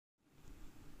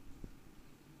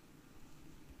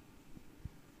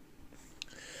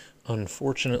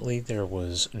Unfortunately, there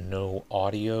was no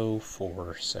audio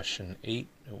for session 8.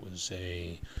 It was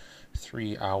a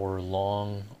 3 hour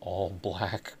long, all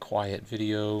black, quiet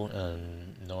video,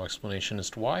 and no explanation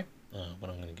as to why. But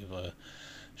I'm going to give a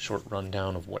short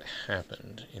rundown of what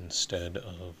happened instead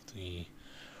of the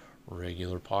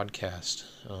regular podcast.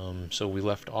 So we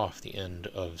left off the end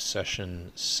of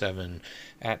session 7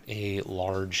 at a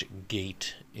large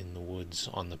gate in the woods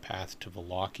on the path to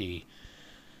Vallaki.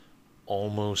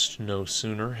 Almost no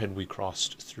sooner had we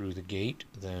crossed through the gate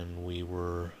than we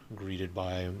were greeted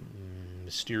by a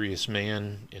mysterious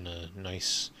man in a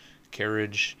nice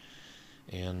carriage,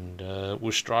 and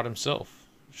was Strahd himself.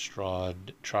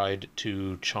 Strahd tried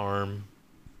to charm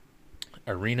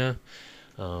Irina,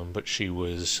 but she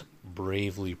was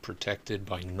bravely protected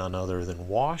by none other than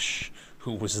Wash,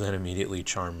 who was then immediately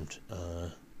charmed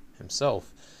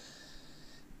himself.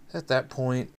 At that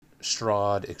point,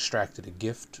 Strahd extracted a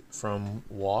gift from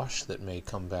Wash that may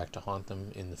come back to haunt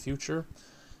them in the future,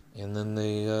 and then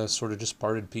they sort of just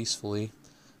parted peacefully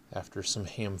after some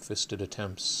ham-fisted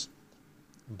attempts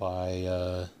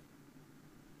by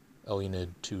Eluned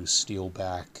to steal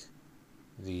back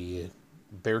the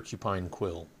Bearcupine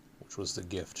quill, which was the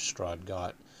gift Strahd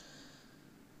got.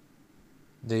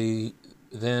 They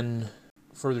then,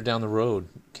 further down the road,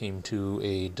 came to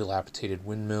a dilapidated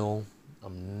windmill.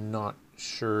 I'm not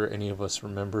sure any of us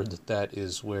remembered that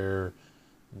is where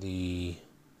the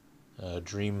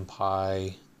Dream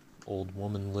Pie old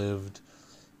woman lived,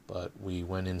 but we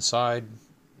went inside,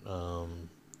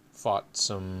 fought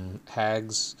some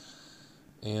hags,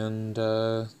 and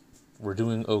were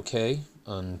doing okay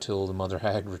until the Mother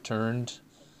Hag returned.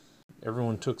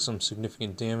 Everyone took some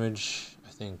significant damage. I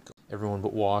think everyone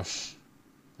but Wash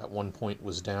at one point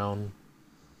was down,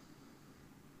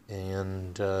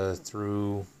 and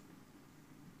through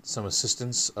some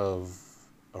assistance of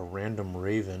a random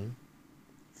raven,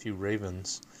 a few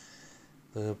ravens,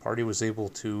 the party was able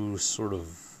to sort of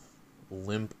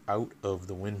limp out of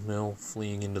the windmill,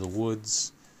 fleeing into the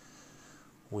woods.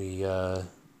 We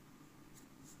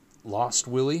lost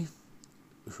Willie,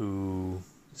 who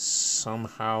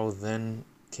somehow then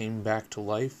came back to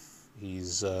life.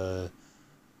 He's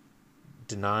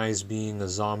denies being a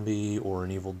zombie or an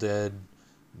Evil Dead,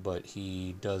 but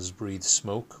he does breathe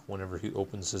smoke whenever he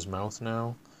opens his mouth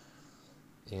now,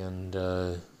 and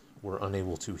we're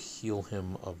unable to heal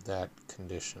him of that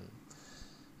condition.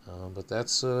 But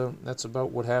that's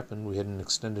about what happened. We had an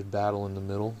extended battle in the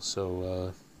middle,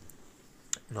 so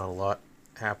not a lot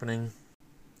happening.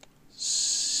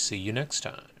 See you next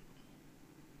time.